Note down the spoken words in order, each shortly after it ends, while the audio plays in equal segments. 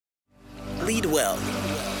Lead Well.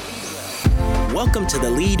 Welcome to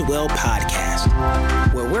the Lead Well podcast,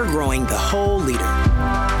 where we're growing the whole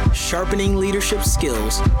leader, sharpening leadership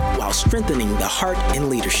skills while strengthening the heart in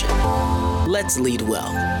leadership. Let's lead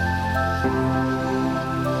well.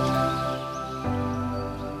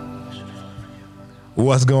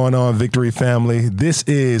 What's going on, Victory family? This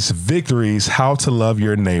is Victory's How to Love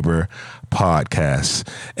Your Neighbor podcast.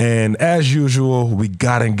 And as usual, we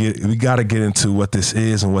gotta get into what this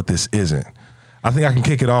is and what this isn't. I think I can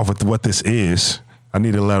kick it off with what this is. I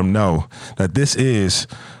need to let them know that this is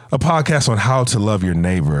a podcast on how to love your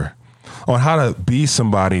neighbor, on how to be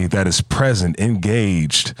somebody that is present,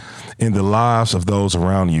 engaged in the lives of those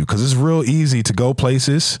around you. Because it's real easy to go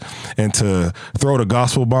places and to throw the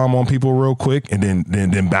gospel bomb on people real quick and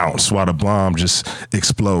then bounce while the bomb just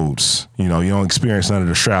explodes. You know, you don't experience none of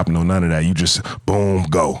the shrapnel, none of that. You just boom,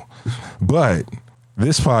 go. But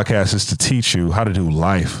this podcast is to teach you how to do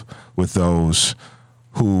life with those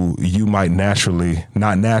who you might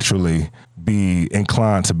not naturally be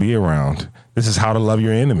inclined to be around. This is how to love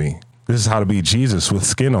your enemy. This is how to be Jesus with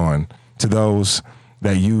skin on to those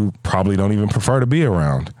that you probably don't even prefer to be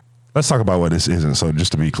around. Let's talk about what this isn't, so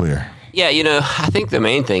just to be clear. Yeah, I think the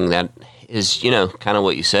main thing that is, kind of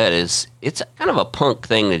what you said is it's kind of a punk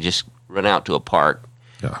thing to just run out to a park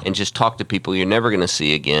and just talk to people you're never going to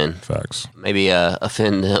see again. Facts. Maybe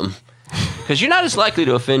offend them. Because you're not as likely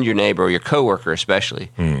to offend your neighbor or your coworker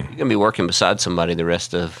especially. You're going to be working beside somebody the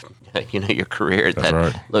rest of your career at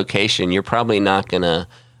that location. You're probably not going to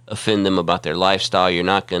offend them about their lifestyle. You're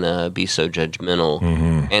not going to be so judgmental.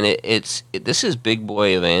 And this is big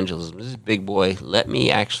boy evangelism. This is big boy. Let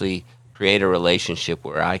me actually create a relationship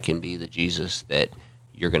where I can be the Jesus that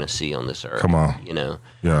you're going to see on this earth. Come on.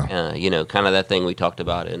 Kind of that thing we talked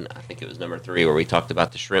about in, I think it was number 3, where we talked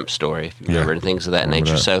about the shrimp story, if you remember, and things of that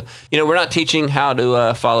nature. So, we're not teaching how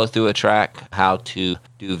to follow through a track, how to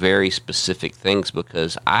do very specific things,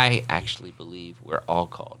 because I actually believe we're all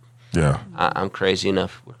called. Yeah. We're crazy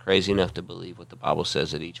enough to believe what the Bible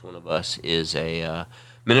says, that each one of us is a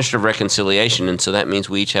minister of reconciliation, and so that means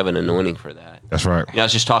we each have an anointing for that. That's right. I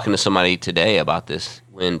was just talking to somebody today about this.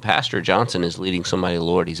 When Pastor Johnson is leading somebody to the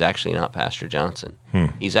Lord, he's actually not Pastor Johnson.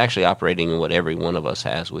 He's actually operating in what every one of us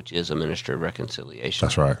has, which is a minister of reconciliation.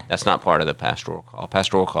 That's right. That's not part of the pastoral call.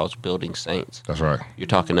 Pastoral call is building saints. That's right. You're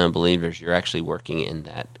talking to unbelievers. You're actually working in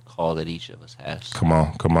that call that each of us has. Come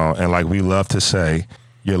on. And like we love to say,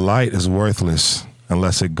 your light is worthless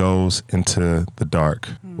unless it goes into the dark.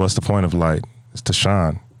 What's the point of light? It's to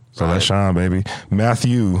shine. So let's shine, baby.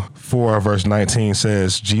 Matthew 4, verse 19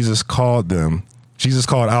 says, Jesus called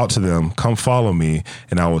out to them, come follow me,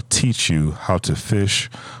 and I will teach you how to fish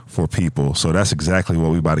for people. So that's exactly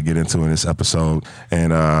what we're about to get into in this episode.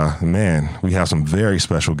 And we have some very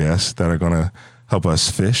special guests that are going to help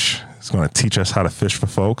us fish. It's going to teach us how to fish for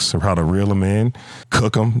folks, or how to reel them in,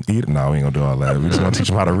 cook them, eat them. No, we ain't going to do all that. We're just going to teach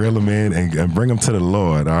them how to reel them in and bring them to the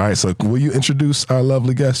Lord. All right. So will you introduce our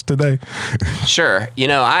lovely guest today? Sure.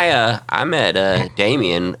 I met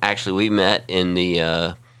Damien. Actually, we met in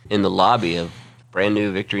the lobby of brand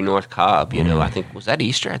new Victory North Cobb. I think, was that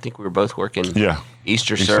Easter? I think we were both working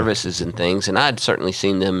Easter services and things, and I'd certainly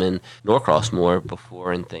seen them in Norcross more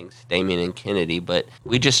before and things, Damien and Kennedy, but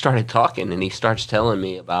we just started talking, and he starts telling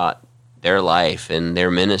me about their life and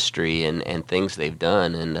their ministry and things they've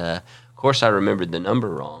done, and of course I remembered the number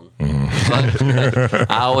wrong.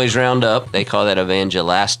 But I always round up. They call that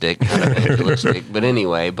evangelistic, not evangelistic. But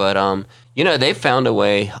anyway, they've found a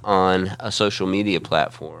way on a social media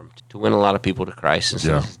platform to win a lot of people to Christ. And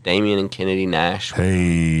so this is Damien and Kennedy Nash.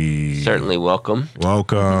 Hey. Certainly welcome.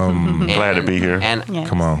 Glad to be here. And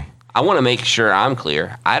come on. I want to make sure I'm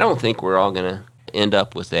clear. I don't think we're all going to end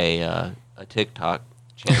up with a TikTok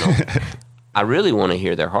channel. I really want to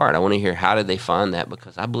hear their heart. I want to hear, how did they find that?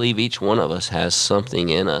 Because I believe each one of us has something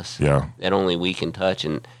in us that only we can touch.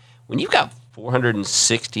 And when you've got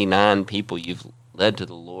 469 people you've led to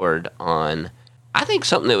the Lord on, I think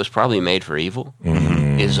something that was probably made for evil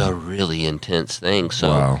is a really intense thing.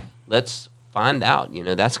 So let's find out.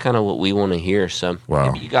 That's kind of what we want to hear. So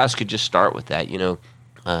maybe you guys could just start with that.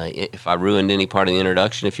 If I ruined any part of the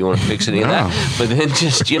introduction, if you want to fix any of that. But then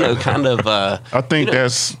just, kind of... I think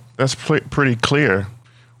that's pretty clear.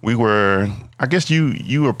 I guess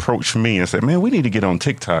you approached me and said, man, we need to get on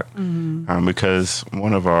TikTok because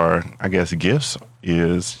one of our, I guess, gifts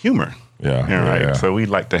is humor. Yeah. So we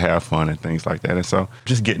like to have fun and things like that. And so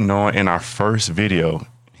just getting on, in our first video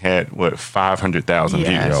had 500,000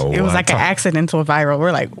 views. It was like an accidental viral.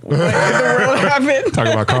 We're like, what in the world happened?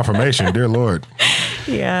 Talking about confirmation, dear Lord.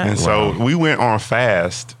 Yeah. And so we went on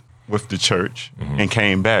fast with the church and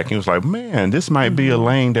came back. He was like, man, this might be a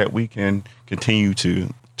lane that we can continue to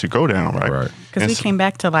go down, right? Because we came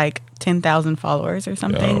back to like 10,000 followers or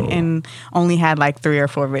something and only had like 3 or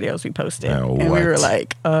 4 videos we posted. And we were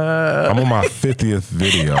like, I'm on my 50th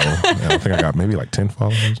video. And I think I got maybe like 10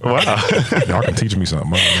 followers. Wow. Y'all can teach me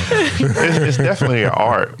something. It's definitely an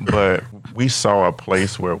art, but we saw a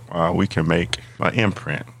place where we can make an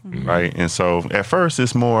imprint, right? And so at first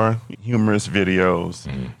it's more humorous videos,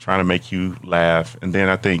 trying to make you laugh. And then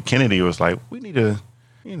I think Kennedy was like, we need to,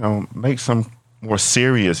 make some more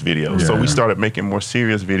serious videos. Yeah. So we started making more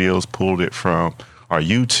serious videos, pulled it from our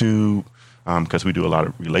YouTube, because we do a lot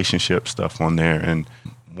of relationship stuff on there. And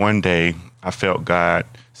one day I felt God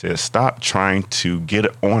said, stop trying to get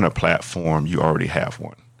on a platform. You already have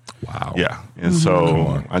one. Wow. Yeah. And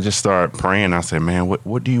so I just started praying. I said, man,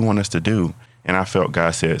 what do you want us to do? And I felt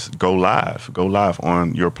God says, go live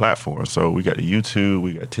on your platform. So we got the YouTube,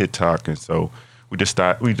 we got TikTok. And so we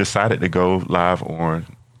decided to go live on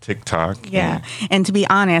TikTok. Yeah. And to be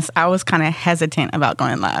honest, I was kind of hesitant about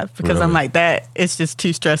going live because I'm like, that it's just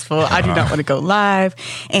too stressful. I do not want to go live.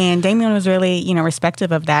 And Damien was really,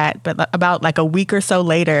 respective of that. But about like a week or so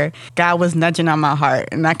later, God was nudging on my heart.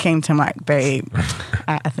 And I came to him like, babe,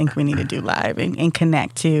 I think we need to do live and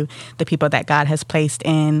connect to the people that God has placed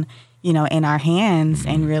in our hands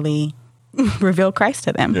and really reveal Christ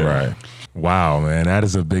to them. Yeah. Right. Wow, man, that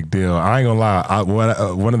is a big deal. I ain't gonna lie.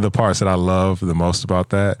 One of the parts that I love the most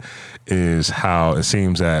about that is how it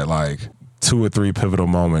seems that like 2 or 3 pivotal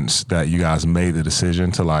moments that you guys made the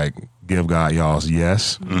decision to like give God y'all's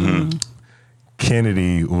yes.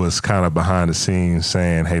 Kennedy was kind of behind the scenes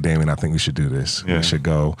saying, hey, Damien, I think we should do this. Yeah. We should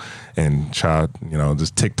go and try, this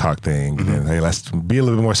TikTok thing. And hey, let's be a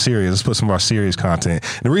little bit more serious. Let's put some of our serious content.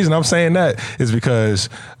 And the reason I'm saying that is because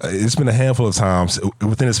it's been a handful of times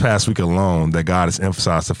within this past week alone that God has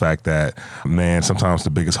emphasized the fact that, man, sometimes the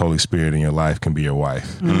biggest Holy Spirit in your life can be your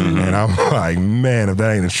wife. And I'm like, man, if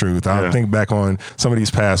that ain't the truth. I think back on some of these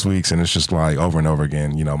past weeks and it's just like over and over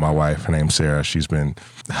again, my wife, her name's Sarah, she's been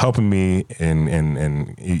helping me and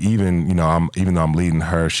even, even though I'm leading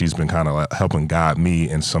her, she's been kind of like helping guide me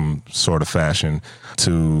in some sort of fashion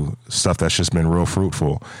to stuff that's just been real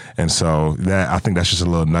fruitful. And so I think that's just a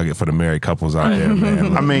little nugget for the married couples out there,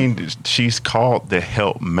 man. I mean, she's called the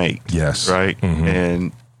helpmate. Yes. Right?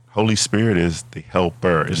 And Holy Spirit is the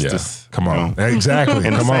helper. It's just, come on. Exactly.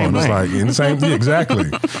 Come on. It's like in the same, exactly.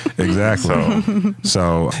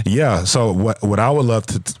 So what I would love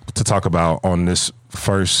to talk about on this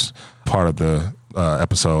first part of the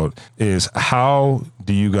episode is how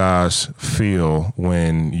do you guys feel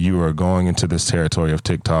when you are going into this territory of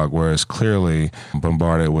TikTok where it's clearly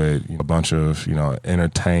bombarded with a bunch of,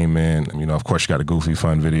 entertainment, of course you got the goofy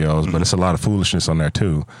fun videos, but it's a lot of foolishness on there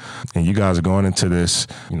too. And you guys are going into this,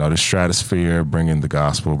 this stratosphere, bringing the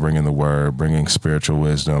gospel, bringing the word, bringing spiritual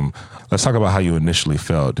wisdom. Let's talk about how you initially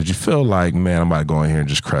felt. Did you feel like, man, I'm about to go in here and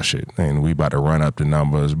just crush it and we about to run up the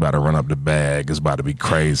numbers, about to run up the bag, it's about to be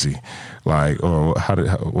crazy? Like, or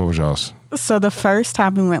what was y'all's? So the first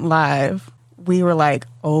time we went live, we were like,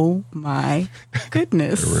 oh my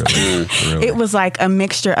goodness. Really? It was like a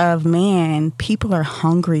mixture of, man, people are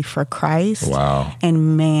hungry for Christ. Wow.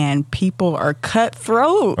 And man, people are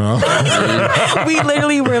cutthroat. We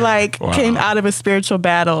literally were like, came out of a spiritual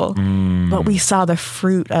battle, but we saw the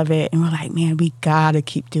fruit of it. And we're like, man, we gotta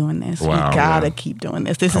keep doing this. Wow, we gotta keep doing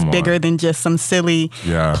this. This is bigger than just some silly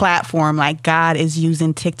platform. Like God is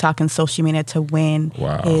using TikTok and social media to win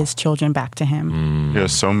his children back to him.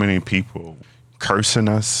 There's so many people cursing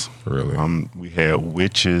us. Really? We had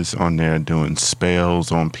witches on there doing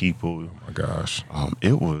spells on people. Oh my gosh.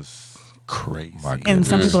 It was crazy. And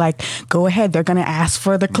some people like, go ahead, they're gonna ask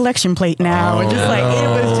for the collection plate now. And just like it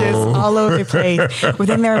was just all over the place. But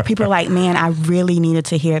then there were people like, man, I really needed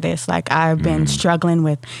to hear this. Like I've been struggling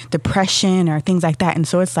with depression or things like that. And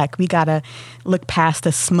so it's like we gotta look past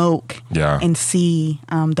the smoke and see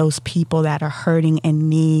those people that are hurting and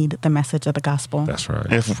need the message of the gospel. That's right.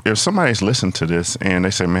 If somebody's listened to this and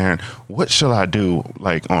they say, man, what shall I do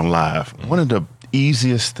like on live? One of the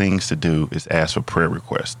easiest things to do is ask for prayer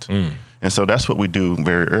requests. And so that's what we do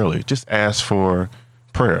very early. Just ask for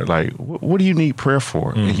prayer. Like, what do you need prayer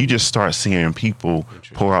for? And you just start seeing people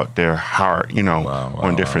pour out their heart,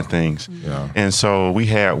 on different things. Yeah. And so we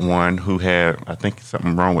had one who had, I think,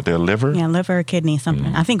 something wrong with their liver. Yeah, liver or kidney,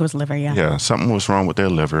 something. I think it was liver, Yeah, something was wrong with their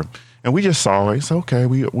liver. And we just saw it. It's okay.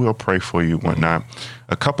 We'll pray for you, whatnot.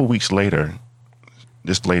 A couple weeks later,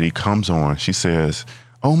 this lady comes on. She says,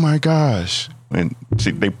 oh, my gosh. And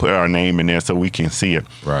they put our name in there so we can see it.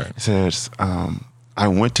 Right. It says, I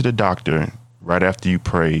went to the doctor right after you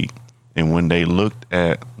prayed, and when they looked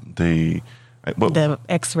at the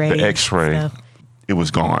X-ray. The X-ray, stuff. it was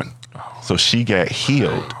gone. So she got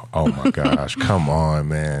healed. Oh my gosh! Come on,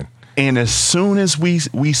 man. And as soon as we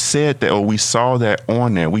said that, or we saw that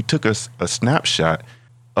on there, we took a snapshot.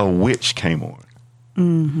 A witch came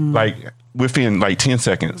on, like within like 10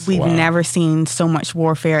 seconds. We've never seen so much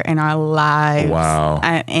warfare in our lives. Wow!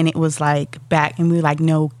 And it was like back, and we were like,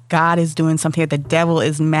 no, God is doing something. The devil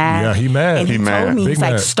is mad. Yeah, he mad. And he told me, he's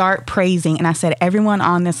like, start praising. And I said, everyone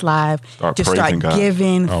on this live, start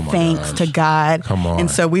giving thanks to God. Come on.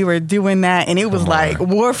 And so we were doing that, and it was like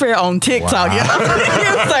warfare on TikTok.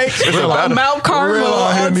 Wow. It was like Mount Carmel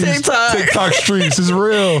on TikTok. TikTok streets is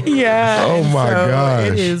real. Yeah. Oh my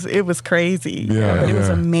gosh. It was crazy. Yeah. But it was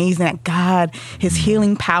amazing that God, his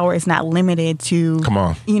healing power is not limited to,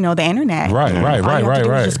 the internet. Right. All you have to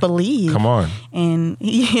do is just believe. Come on. And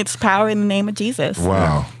it's power in the name of Jesus.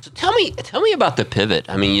 Wow. So tell me about the pivot.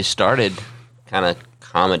 I mean, you started kind of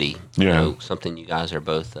comedy, something you guys are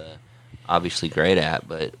both obviously great at,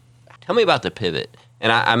 but tell me about the pivot.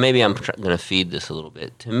 And I'm going to feed this a little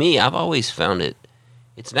bit. To me, I've always found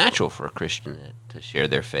it's natural for a Christian to share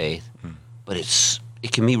their faith, but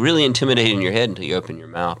it can be really intimidating in your head until you open your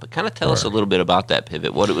mouth. But kind of tell us a little bit about that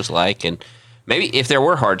pivot, what it was like, and maybe if there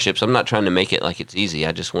were hardships. I'm not trying to make it like it's easy.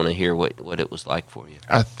 I just want to hear what it was like for you.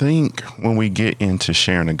 I think when we get into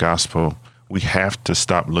sharing the gospel, we have to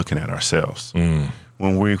stop looking at ourselves.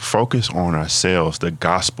 When we focus on ourselves, the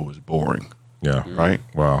gospel is boring. Yeah. Right?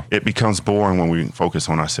 Wow. It becomes boring when we focus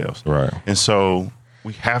on ourselves. Right. And so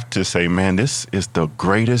we have to say, man, this is the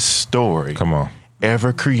greatest story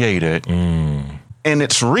ever created. And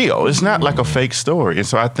it's real. It's not like a fake story. And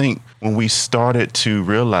so I think when we started to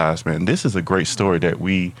realize, man, this is a great story that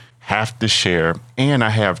we have to share. And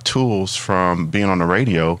I have tools from being on the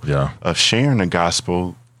radio of sharing the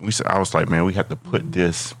gospel. I was like, man, we have to put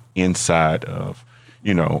this inside of,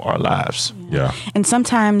 our lives. Yeah. And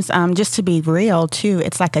sometimes, just to be real too,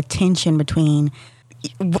 it's like a tension between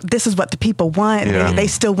this is what the people want. Yeah. They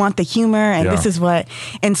still want the humor, and this is what.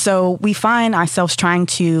 And so we find ourselves trying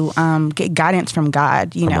to get guidance from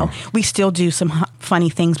God. We still do some funny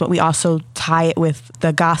things, but we also tie it with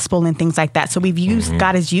the gospel and things like that. So we've used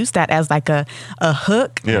God has used that as like a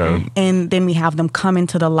hook. Yeah. And then we have them come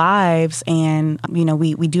into the lives, and we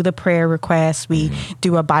do the prayer requests. We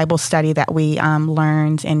do a Bible study that we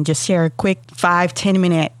learned, and just share a quick 5-10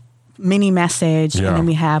 minute mini message, and then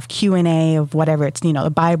we have Q&A of whatever it's,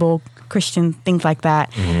 the Bible, Christian, things like that.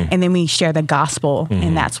 And then we share the gospel,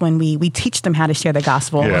 and that's when we teach them how to share the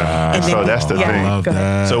gospel. Yeah. And so that's the thing. Love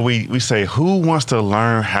that. So we say, who wants to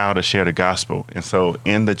learn how to share the gospel? And so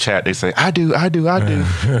in the chat, they say, I do.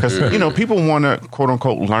 Because, people want to, quote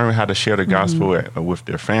unquote, learn how to share the gospel with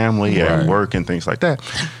their family, at work, and things like that.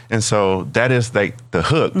 And so that is like the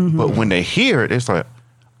hook. But when they hear it, it's like,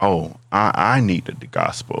 oh, I needed the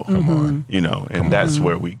gospel, and that's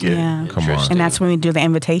where we get And that's when we do the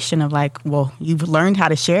invitation of like, well, you've learned how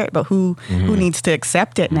to share it, but who needs to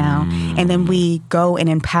accept it now? And then we go and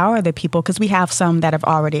empower the people, because we have some that have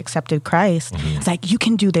already accepted Christ. It's like, you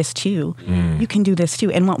can do this too. You can do this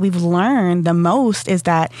too. And what we've learned the most is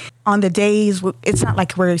that on the days, it's not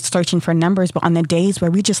like we're searching for numbers, but on the days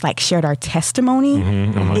where we just like shared our testimony,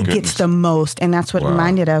 it gets the most. And that's what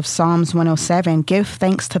reminded of Psalms 107, give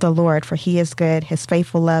thanks to the Lord, for he is good. His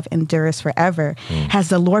faithful love endures forever. Has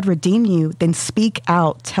the Lord redeemed you? Then speak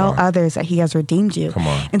out. Tell others that he has redeemed you.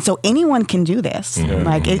 And so anyone can do this.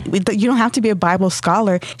 Like you don't have to be a Bible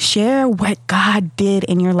scholar. Share what God did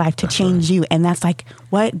in your life to change you. And that's like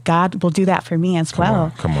what God will do that for me as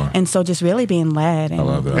well. Come on. And so just really being led. And, I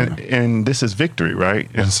love that. And this is victory, right?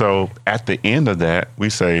 And so at the end of that, we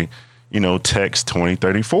say, text 20,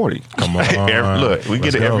 30, 40. Come on. Look, we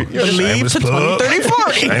get it every. Leave to 20, 30,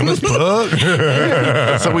 40. Shameless plug.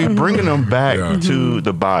 So we bringing them back to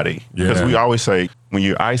the body, because we always say, when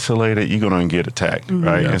you're isolated, you're going to get attacked,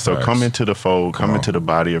 right? Yeah, and so come into the fold, come into the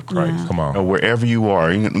body of Christ. Come on. Wherever you are.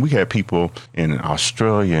 We had people in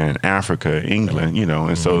Australia and Africa, England,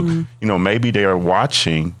 and so, maybe they are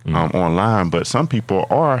watching online, but some people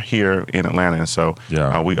are here in Atlanta. And so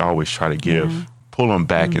we always try to pull them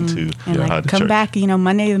back into and the come church. back,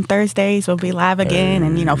 Monday and Thursdays we'll be live again,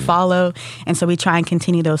 and follow. And so we try and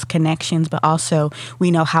continue those connections, but also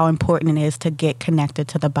we know how important it is to get connected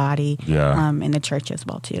to the body in the church as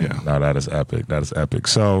well too. No, that is epic. That is epic.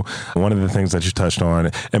 So one of the things that you touched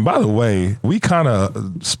on, and by the way, we kind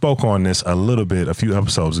of spoke on this a little bit a few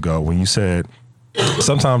episodes ago when you said,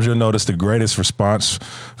 sometimes you'll notice the greatest response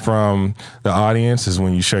from the audience is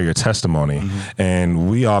when you share your testimony.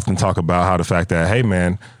 And we often talk about how the fact that, hey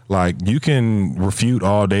man, Like, you can refute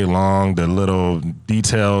all day long the little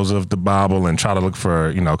details of the Bible and try to look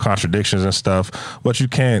for, contradictions and stuff. What you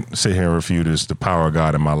can't sit here and refute is the power of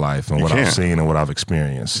God in my life and what I've seen and what I've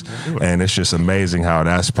experienced. And it's just amazing how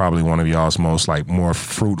that's probably one of y'all's most more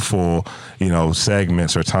fruitful,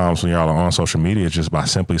 segments or times when y'all are on social media, just by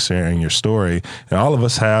simply sharing your story. And all of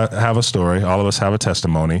us have a story. All of us have a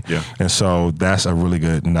testimony. Yeah. And so that's a really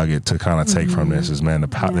good nugget to kind of take from this is, man,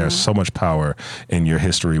 there's so much power in your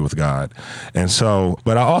history with God. And so,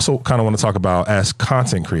 but I also kind of want to talk about as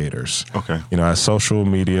content creators, as social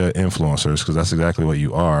media influencers, because that's exactly what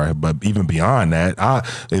you are. But even beyond that,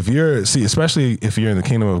 especially if you're in the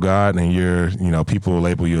kingdom of God and you're, people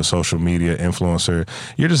label you a social media influencer,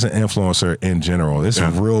 you're just an influencer in general. It's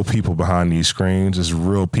real people behind these screens. It's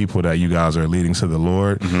real people that you guys are leading to the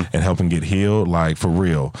Lord and helping get healed, like for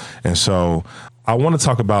real. And so I want to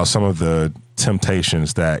talk about some of the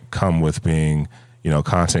temptations that come with being,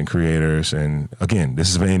 content creators. And again,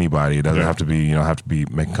 this is for anybody. It doesn't have to be,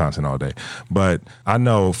 making content all day. But I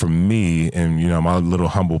know for me and, my little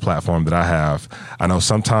humble platform that I have, I know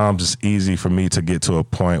sometimes it's easy for me to get to a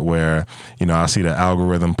point where, I see the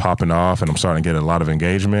algorithm popping off and I'm starting to get a lot of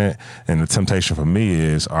engagement. And the temptation for me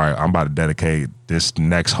is, all right, I'm about to dedicate this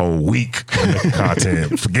next whole week to making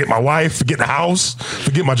content. Forget my wife, forget the house,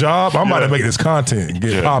 forget my job. I'm about to make this content and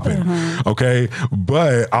get popping. Okay.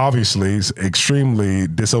 But obviously it's extremely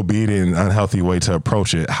disobedient and unhealthy way to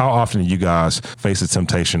approach it. How often do you guys face the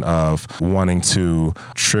temptation of wanting to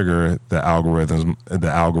trigger the algorithm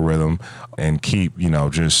and keep,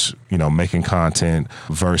 making content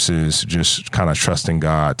versus just kind of trusting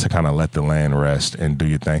God to kind of let the land rest and do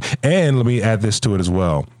your thing? And let me add this to it as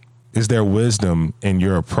well. Is there wisdom in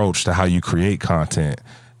your approach to how you create content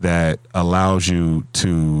that allows you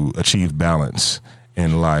to achieve balance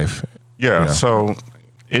in life? Yeah. So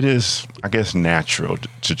it is, I guess, natural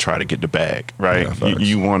to try to get the bag, right? Yeah,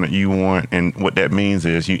 you want, and what that means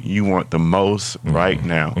is you want the most right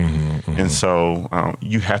now. And so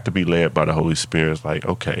you have to be led by the Holy Spirit. It's like,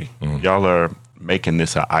 okay, y'all are making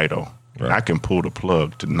this an idol. Right. I can pull the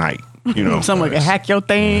plug tonight. Someone can hack your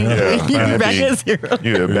thing. You're back at zero.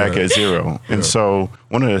 You're back at zero. And so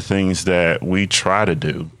one of the things that we try to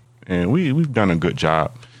do, and we've done a good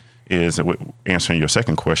job, is answering your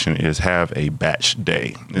second question, is have a batch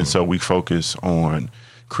day. And so we focus on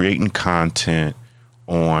creating content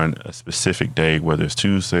on a specific day, whether it's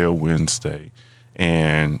Tuesday or Wednesday,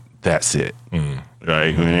 and that's it.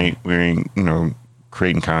 Right? We ain't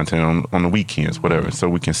creating content on the weekends, whatever, so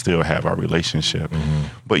we can still have our relationship.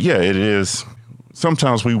 But yeah, it is.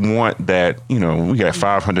 Sometimes we want that, we got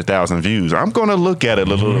 500,000 views. I'm going to look at it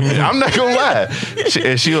a little bit. I'm not going to lie.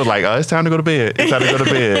 She was like, it's time to go to bed. It's time to go to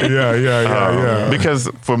bed. Yeah. Because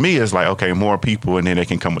for me, it's like, okay, more people, and then they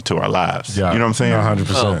can come into our lives. Yeah. You know what I'm saying?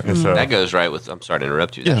 100%. So, that goes right with, I'm sorry to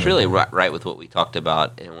interrupt you. That's really right with what we talked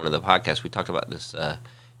about in one of the podcasts. We talked about this,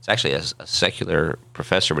 it's actually a secular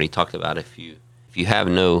professor, but he talked about if you have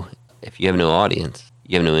no audience,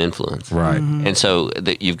 you have no influence. Right. And so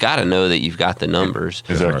you've got to know that you've got the numbers.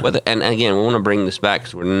 Exactly. And again, we want to bring this back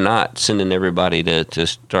because we're not sending everybody to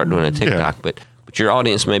start doing a TikTok, but your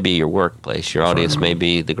audience may be your workplace. Your audience may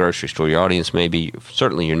be the grocery store. Your audience may be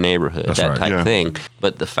certainly your neighborhood, type thing.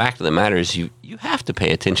 But the fact of the matter is you have to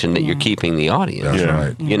pay attention that you're keeping the audience.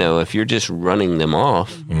 That's right. If you're just running them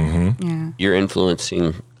off, you're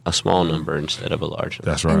influencing a small number instead of a large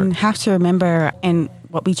number. That's right. And have to remember, and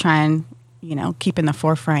what we try and keep in the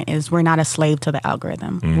forefront is we're not a slave to the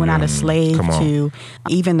algorithm. We're not a slave to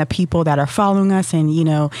even the people that are following us. And,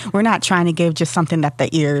 we're not trying to give just something that the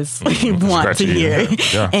ears want to hear.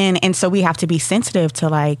 Yeah. And so we have to be sensitive to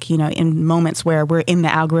in moments where we're in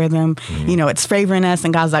the algorithm, it's favoring us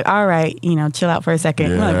and God's like, all right, chill out for a second.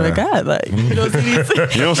 Yeah. We're like, God, you don't see these.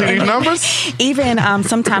 You don't see these numbers? Even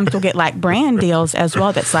sometimes we'll get brand deals as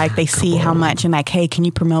well. That's they see how much and hey, can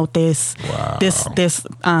you promote this, this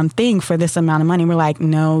thing for this amount of money? We're like,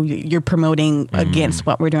 no, you're promoting against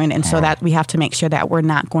what we're doing. And so that we have to make sure that we're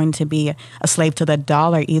not going to be a slave to the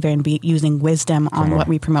dollar either and be using wisdom on what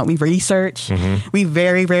we promote. We research. We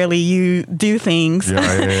very rarely do things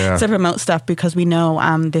to promote stuff because we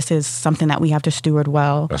know this is something that we have to steward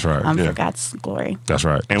well. That's right. For God's glory. That's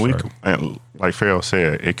right. And like Farrell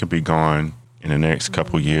said, it could be gone in the next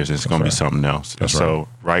couple of years. It's going to be something else. So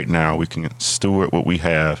right now we can steward what we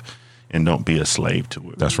have and don't be a slave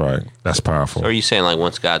to it. That's right. That's powerful. So are you saying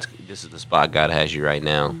once this is the spot God has you right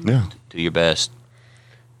now? Yeah. Do your best,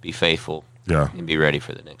 be faithful. Yeah. And be ready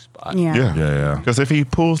for the next spot. Yeah. Because if he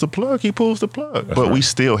pulls the plug, he pulls the plug. That's but right. we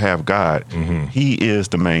still have God. He is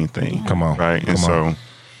the main thing. Come on. Right. Come on.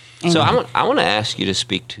 So I want to ask you to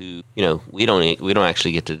speak to, we don't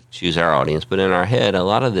actually get to choose our audience, but in our head, a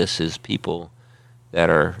lot of this is people that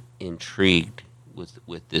are intrigued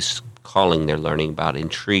with this calling they're learning about,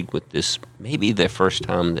 intrigued with this, maybe the first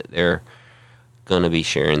time that they're going to be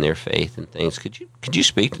sharing their faith and things. Could you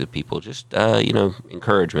speak to the people, just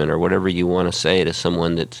encouragement or whatever you want to say to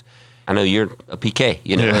someone that's, I know you're a PK,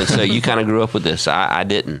 and so you kind of grew up with this. I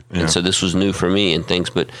didn't, and so this was new for me and things.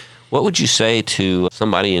 But what would you say to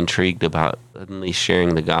somebody intrigued about suddenly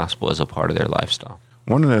sharing the gospel as a part of their lifestyle?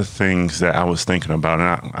 One of the things that I was thinking about,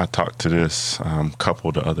 and I talked to this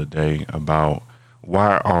couple the other day about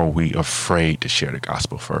why are we afraid to share the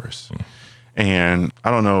gospel first? And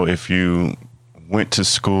I don't know if you went to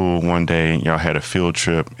school one day and y'all had a field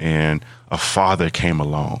trip and a father came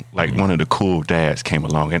along, like one of the cool dads came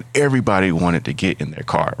along, and everybody wanted to get in their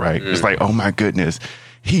car, right? It's like, oh my goodness,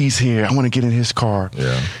 he's here. I want to get in his car.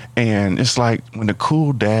 Yeah. And it's like when the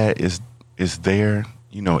cool dad is there,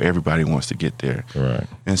 everybody wants to get there. Right.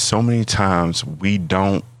 And so many times we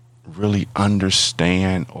don't really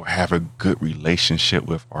understand or have a good relationship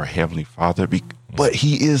with our Heavenly Father, but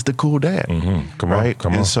He is the cool dad. Come on.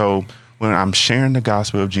 And so when I'm sharing the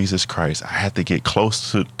gospel of Jesus Christ, I have to get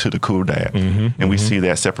close to the cool dad. And we see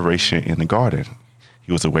that separation in the garden.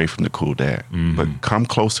 He was away from the cool dad. But come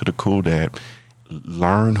close to the cool dad,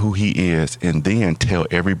 learn who he is, and then tell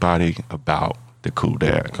everybody about the cool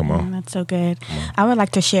dad. Come on. That's so good. I would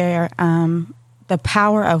like to share the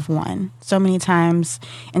power of one. So many times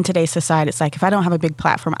in today's society, it's like, if I don't have a big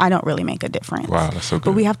platform, I don't really make a difference. Wow, that's so good.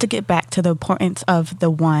 But we have to get back to the importance of the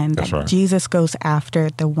one. That's right. Jesus goes after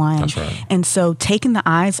the one. That's right. And so taking the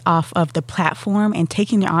eyes off of the platform and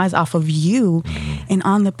taking your eyes off of you and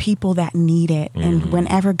on the people that need it. And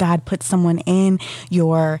whenever God puts someone in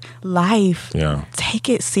your life, take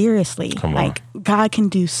it seriously. Come on. Like, God can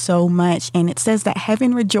do so much. And it says that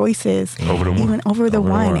heaven rejoices over the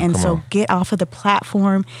one. And Come so on. get off of the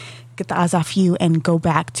platform, get the eyes off you, and go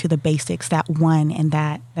back to the basics, that one, and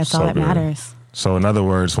that's So all that good. matters. So in other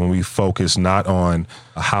words, when we focus not on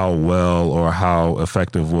how well or how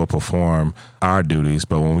effective we'll perform our duties,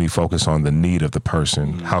 but when we focus on the need of the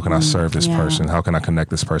person, how can I serve this person? How can I connect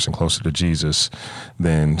this person closer to Jesus?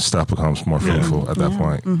 Then stuff becomes more fruitful at that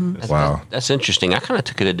point. Wow. That's interesting. I kind of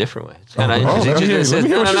took it a different way. It's kinda, let me hear what you said.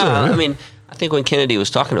 I mean, I think when Kennedy was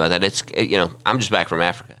talking about that, it's, I'm just back from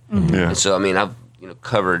Africa. And so, I mean, I've,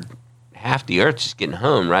 covered half the earth just getting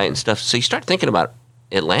home, right, and stuff. So you start thinking about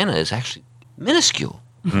Atlanta is actually minuscule.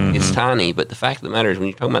 It's tiny, but the fact of the matter is, when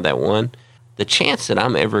you're talking about that one, the chance that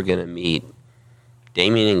I'm ever going to meet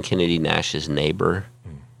Damien and Kennedy Nash's neighbor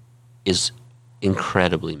is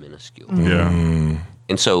incredibly minuscule. Yeah.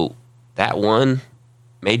 And so that one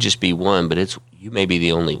may just be one, but you may be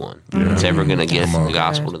the only one that's ever going to get the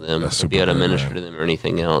gospel to them, or be able to minister to them or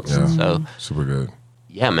anything else. And so, super good.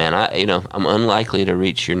 Yeah, man, I'm unlikely to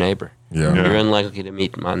reach your neighbor. Yeah. You're unlikely to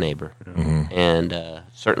meet my neighbor. And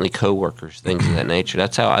certainly coworkers, things of that nature.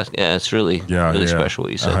 That's how it's really special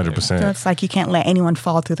what you said. 100%. So it's like you can't let anyone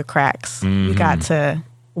fall through the cracks. You got to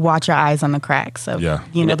watch your eyes on the cracks of,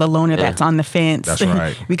 the loner that's on the fence. That's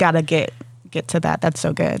right. We got to get to that. That's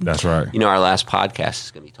so good. That's right. Our last podcast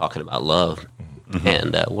is going to be talking about love.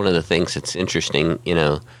 And one of the things that's interesting,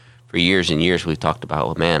 for years and years we've talked about,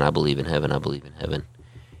 well, man, I believe in heaven. I believe in heaven.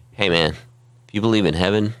 Hey, man, if you believe in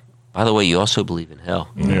heaven, by the way, you also believe in hell.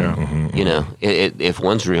 Yeah. If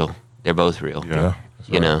one's real, they're both real.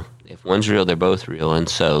 Yeah. If one's real, they're both real. And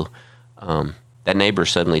so that neighbor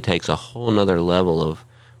suddenly takes a whole nother level of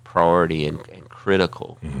priority and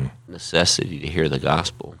critical necessity to hear the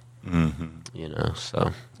gospel.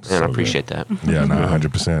 So, man, I appreciate that. Yeah, no,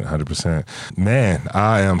 100%. Man,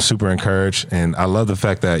 I am super encouraged, and I love the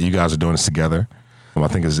fact that you guys are doing this together. I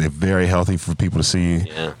think it's very healthy for people to see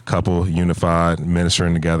a couple unified,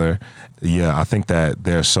 ministering together. Yeah, I think that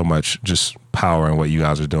there's so much just power in what you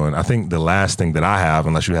guys are doing. I think the last thing that I have,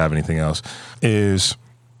 unless you have anything else, is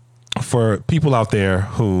for people out there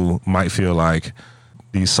who might feel like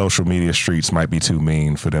these social media streets might be too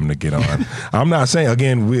mean for them to get on. I'm not saying,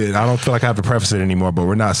 again, I don't feel like I have to preface it anymore, but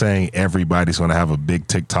we're not saying everybody's going to have a big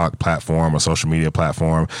TikTok platform or social media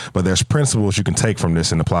platform, but there's principles you can take from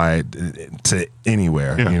this and apply it to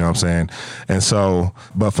anywhere, you know what I'm saying? And so,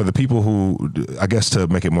 but for the people who, I guess to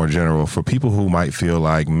make it more general, for people who might feel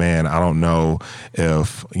like, man, I don't know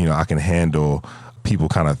if, I can handle people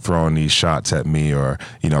kind of throwing these shots at me or,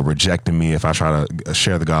 rejecting me if I try to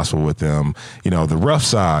share the gospel with them, the rough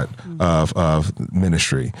side of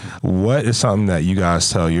ministry. What is something that you guys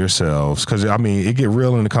tell yourselves? Because, it get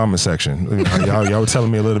real in the comment section. Y'all were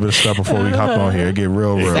telling me a little bit of stuff before we hopped on here. It get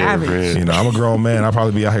real. Savage. I'm a grown man. I'll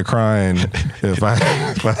probably be out here crying if I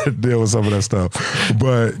deal with some of that stuff.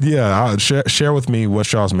 But yeah, share with me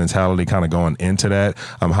what's y'all's mentality kind of going into that.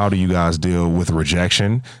 How do you guys deal with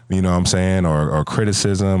rejection? You know what I'm saying? Or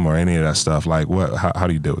criticism or any of that stuff? Like how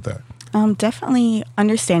do you deal with that? Definitely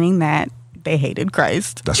understanding that they hated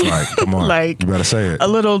Christ. That's right. Come on. You better say it. A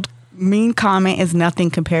little mean comment is nothing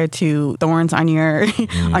compared to thorns on your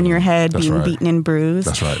on your head, being beaten and bruised.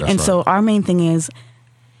 That's right. And so our main thing is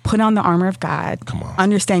put on the armor of God. Come on.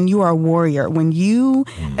 Understand you are a warrior. When you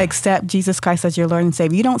accept Jesus Christ as your Lord and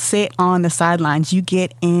Savior, you don't sit on the sidelines. You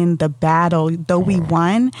get in the battle. Though we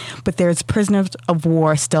won, but there's prisoners of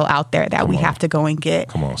war still out there that we have to go and get.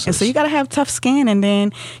 Come on, sis. And so you got to have tough skin. And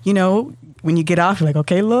then, when you get off, you're like,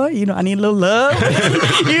 okay, Lord, I need a little love.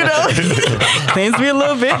 Cleanse me a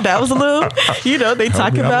little bit. That was a little, they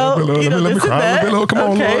talk about, this and that. Come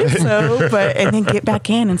on, Lord. And then get back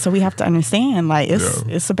in. And so we have to understand,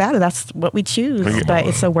 it's a battle. That's what we choose, but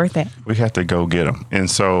it's so worth it. We have to go get them. And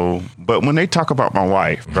so, but when they talk about my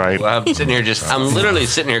wife, right? Well, I'm literally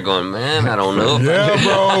sitting here going, man, I don't know. Yeah,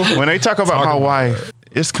 bro. When they talk about my wife,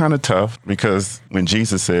 it's kind of tough because when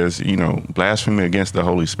Jesus says, blasphemy against the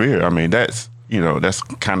Holy Spirit, that's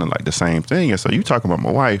kind of like the same thing. And so you talk about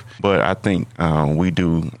my wife, but I think we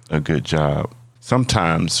do a good job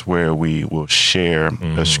sometimes where we will share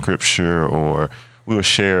a scripture or we'll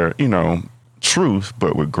share, truth,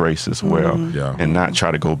 but with grace as well, and not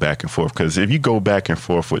try to go back and forth. Because if you go back and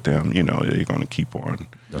forth with them, they're going to keep on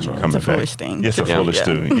coming it's a back. Foolish thing. It's a foolish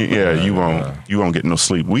thing. Yeah, you won't get no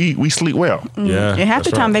sleep. We sleep well. Yeah, and half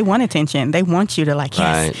the time they want attention. They want you to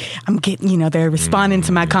yes, I'm getting. They're responding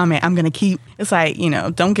to my comment. I'm going to keep. It's like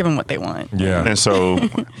don't give them what they want. Yeah. And so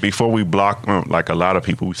before we block, like a lot of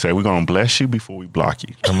people, we say we're going to bless you before we block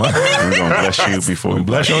you. Come on. We're going to bless you before we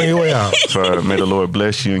bless block you on your way out. So may the Lord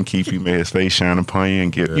bless you and keep you. May His face shine upon you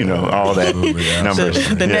and get all that numbers.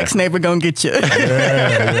 The next neighbor gonna get you.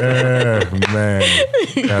 Yeah, man,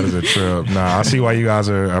 that is a trip. Nah, I see why you guys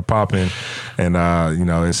are popping, and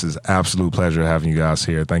this is absolute pleasure having you guys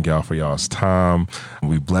here. Thank y'all for y'all's time.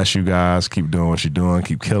 We bless you guys. Keep doing what you're doing.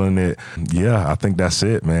 Keep killing it. Yeah, I think that's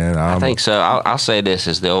it, man. I think so. I'll say this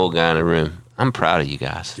as the old guy in the room. I'm proud of you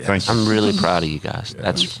guys. Thank you. I'm really proud of you guys.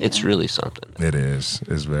 It's really something. It is.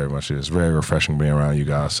 It's very much. It's very refreshing being around you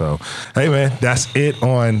guys. So, hey man, that's it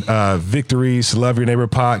on Victory's Love Your Neighbor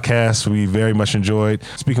podcast. We very much enjoyed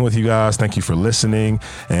speaking with you guys. Thank you for listening.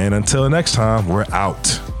 And until next time, we're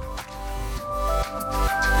out.